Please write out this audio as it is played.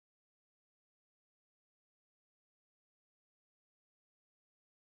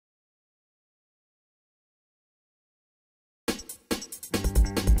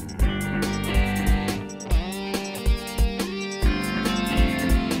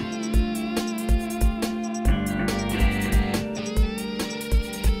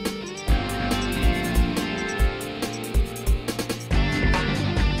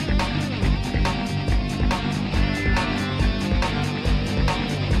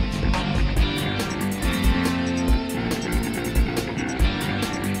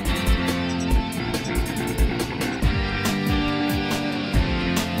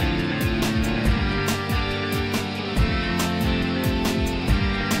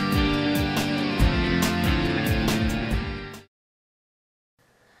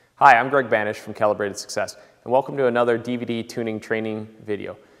Hi, I'm Banish from Calibrated Success, and welcome to another DVD tuning training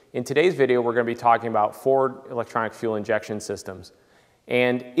video. In today's video, we're going to be talking about Ford electronic fuel injection systems.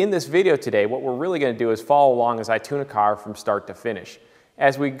 And in this video today, what we're really going to do is follow along as I tune a car from start to finish.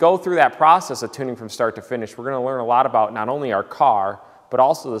 As we go through that process of tuning from start to finish, we're going to learn a lot about not only our car, but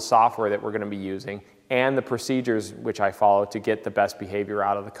also the software that we're going to be using and the procedures which I follow to get the best behavior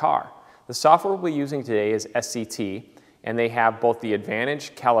out of the car. The software we'll be using today is SCT, and they have both the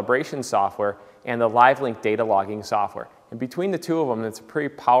Advantage calibration software and the LiveLink data logging software. And between the two of them, it's a pretty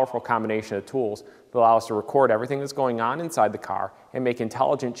powerful combination of tools that allow us to record everything that's going on inside the car and make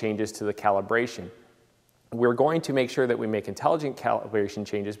intelligent changes to the calibration. We're going to make sure that we make intelligent calibration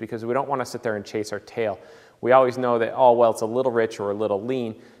changes because we don't want to sit there and chase our tail. We always know that, oh, well, it's a little rich or a little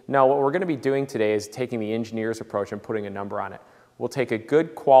lean. No, what we're going to be doing today is taking the engineer's approach and putting a number on it. We'll take a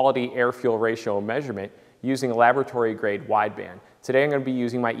good quality air-fuel ratio measurement using a laboratory-grade wideband. Today I'm going to be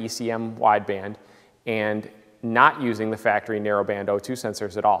using my ECM wideband and not using the factory narrowband O2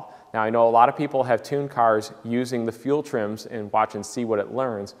 sensors at all. Now I know a lot of people have tuned cars using the fuel trims and watch and see what it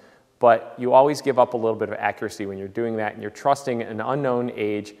learns, but you always give up a little bit of accuracy when you're doing that and you're trusting an unknown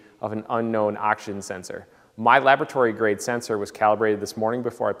age of an unknown oxygen sensor. My laboratory-grade sensor was calibrated this morning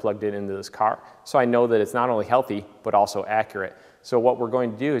before I plugged it into this car, so I know that it's not only healthy, but also accurate. So what we're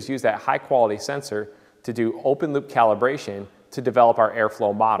going to do is use that high-quality sensor to do open-loop calibration to develop our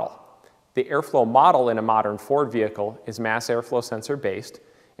airflow model. The airflow model in a modern Ford vehicle is mass airflow sensor based,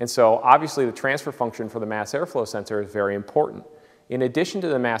 and so obviously the transfer function for the mass airflow sensor is very important. In addition to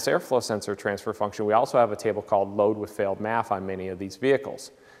the mass airflow sensor transfer function, we also have a table called load with failed MAF on many of these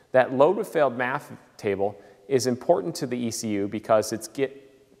vehicles. That load with failed MAF table is important to the ECU because it's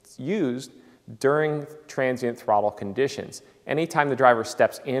used during transient throttle conditions. Anytime the driver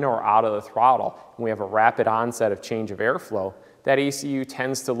steps in or out of the throttle and we have a rapid onset of change of airflow, that ECU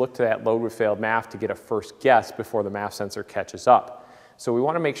tends to look to that load with failed MAF to get a first guess before the MAF sensor catches up. So we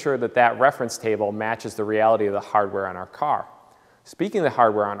want to make sure that that reference table matches the reality of the hardware on our car. Speaking of the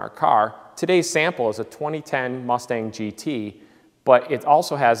hardware on our car, today's sample is a 2010 Mustang GT, but it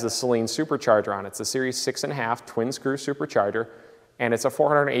also has the Saleen supercharger on it. It's a Series 6.5 twin screw supercharger, and it's a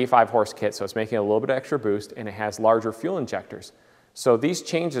 485 horse kit, so it's making a little bit extra boost, and it has larger fuel injectors. So these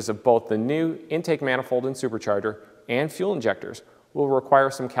changes of both the new intake manifold and supercharger and fuel injectors will require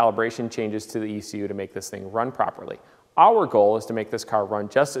some calibration changes to the ECU to make this thing run properly. Our goal is to make this car run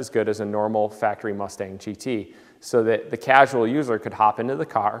just as good as a normal factory Mustang GT so that the casual user could hop into the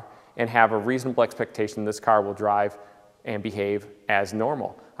car and have a reasonable expectation this car will drive and behave as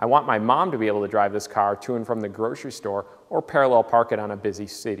normal. I want my mom to be able to drive this car to and from the grocery store or parallel park it on a busy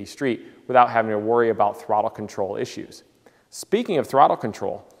city street without having to worry about throttle control issues. Speaking of throttle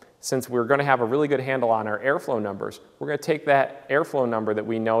control, since we're going to have a really good handle on our airflow numbers, we're going to take that airflow number that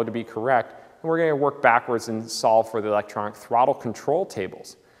we know to be correct and we're going to work backwards and solve for the electronic throttle control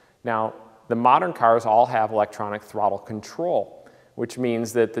tables. Now, the modern cars all have electronic throttle control, which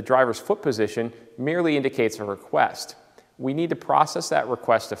means that the driver's foot position merely indicates a request. We need to process that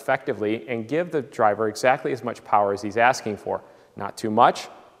request effectively and give the driver exactly as much power as he's asking for. Not too much,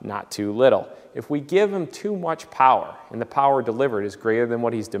 not too little. If we give him too much power and the power delivered is greater than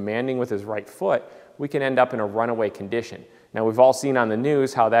what he's demanding with his right foot, we can end up in a runaway condition. Now we've all seen on the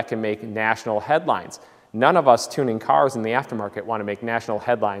news how that can make national headlines. None of us tuning cars in the aftermarket want to make national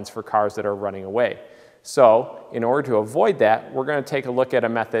headlines for cars that are running away. So in order to avoid that, we're going to take a look at a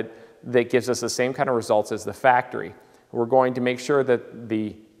method that gives us the same kind of results as the factory. We're going to make sure that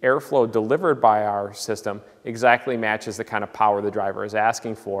the airflow delivered by our system exactly matches the kind of power the driver is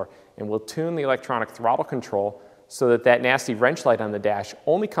asking for, and we'll tune the electronic throttle control so that that nasty wrench light on the dash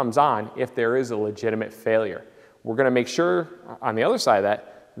only comes on if there is a legitimate failure. We're going to make sure on the other side of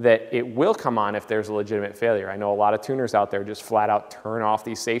that it will come on if there's a legitimate failure. I know a lot of tuners out there just flat out turn off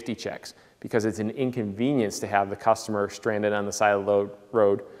these safety checks because it's an inconvenience to have the customer stranded on the side of the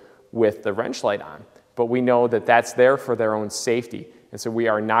road with the wrench light on. But we know that that's there for their own safety. And so we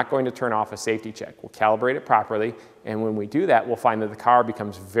are not going to turn off a safety check. We'll calibrate it properly, and when we do that, we'll find that the car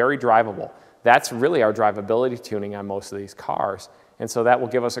becomes very drivable. That's really our drivability tuning on most of these cars. And so that will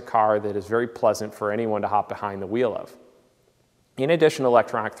give us a car that is very pleasant for anyone to hop behind the wheel of. In addition to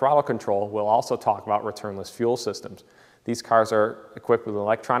electronic throttle control, we'll also talk about returnless fuel systems. These cars are equipped with an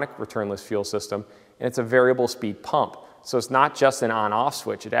electronic returnless fuel system, and it's a variable speed pump. So it's not just an on-off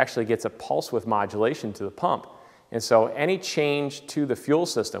switch, it actually gets a pulse width modulation to the pump. And so any change to the fuel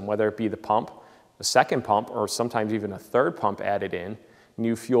system, whether it be the pump, a second pump, or sometimes even a third pump added in,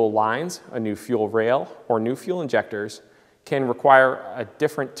 new fuel lines, a new fuel rail, or new fuel injectors, can require a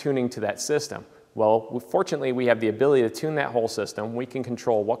different tuning to that system. Well, fortunately, we have the ability to tune that whole system. We can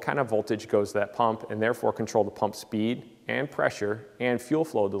control what kind of voltage goes to that pump and therefore control the pump speed and pressure and fuel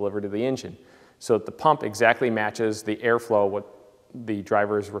flow delivered to the engine so that the pump exactly matches the airflow what the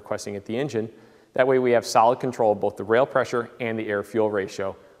driver is requesting at the engine. That way we have solid control of both the rail pressure and the air-fuel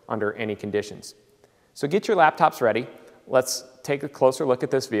ratio under any conditions. So get your laptops ready. Let's take a closer look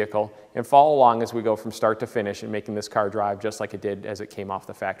at this vehicle and follow along as we go from start to finish in making this car drive just like it did as it came off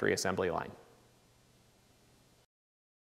the factory assembly line.